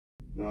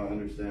No, I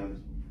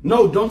understand.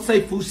 No, don't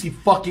say Fousy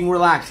fucking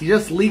relax. He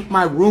just leaked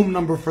my room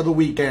number for the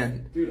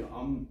weekend. Dude,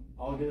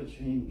 I'll get it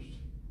changed.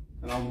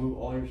 And I'll move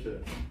all your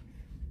shit.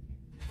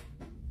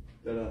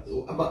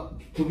 Deadass. But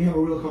can we have a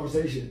real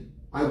conversation?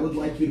 I would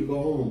like you to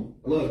go home.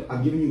 Look,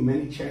 I've given you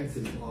many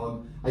chances,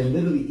 dog. I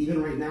literally,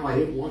 even right now, I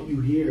didn't want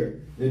you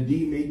here. The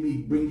D made me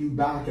bring you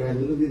back, and I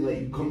literally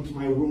let you come to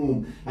my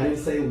room. I didn't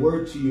say a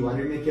word to you. I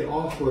didn't make it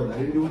awkward. I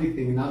didn't do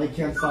anything, and now they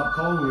can't stop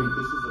calling.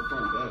 This is the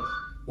front desk.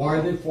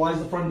 Why is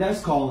the front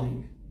desk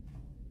calling?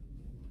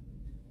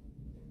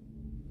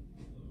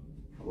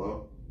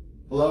 Hello?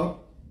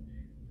 Hello?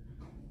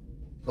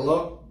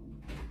 Hello?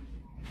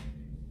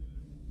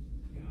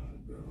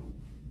 God, bro.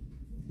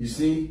 You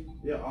see?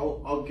 Yeah,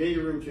 I'll get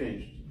your room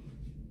changed.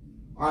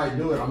 Alright,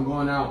 do it. I'm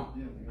going out.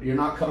 Yeah, You're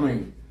not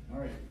coming.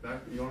 Alright,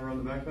 you want to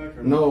run the backpack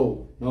or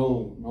no?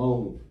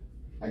 No.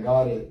 I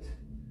got it.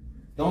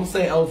 Don't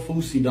say El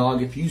Fousy,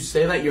 dog. If you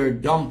say that, you're a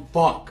dumb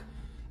fuck.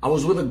 I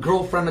was with a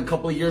girlfriend a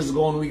couple of years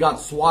ago and we got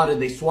swatted.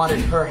 They swatted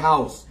her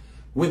house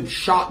with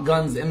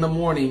shotguns in the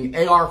morning,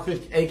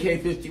 AR-50,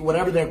 AK-50,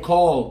 whatever they're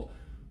called.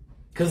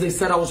 Because they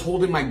said I was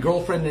holding my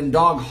girlfriend and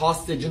dog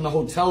hostage in the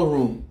hotel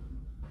room.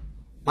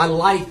 My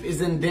life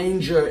is in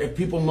danger if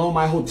people know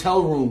my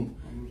hotel room.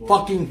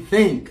 Fucking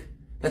think.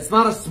 That's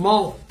not a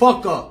small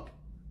fuck up.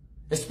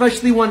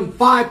 Especially when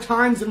 5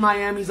 times in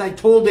Miami's I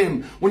told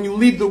him, when you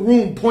leave the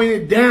room, point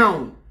it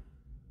down.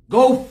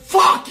 Go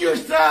fuck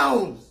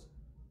yourselves!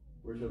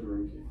 Where's your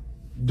room key?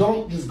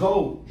 Don't, just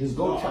go. Just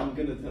go. No, I'm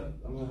gonna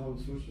have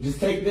him switch it.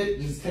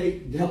 Just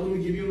take, help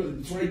me give you,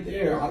 it's right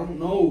there. I don't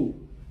know.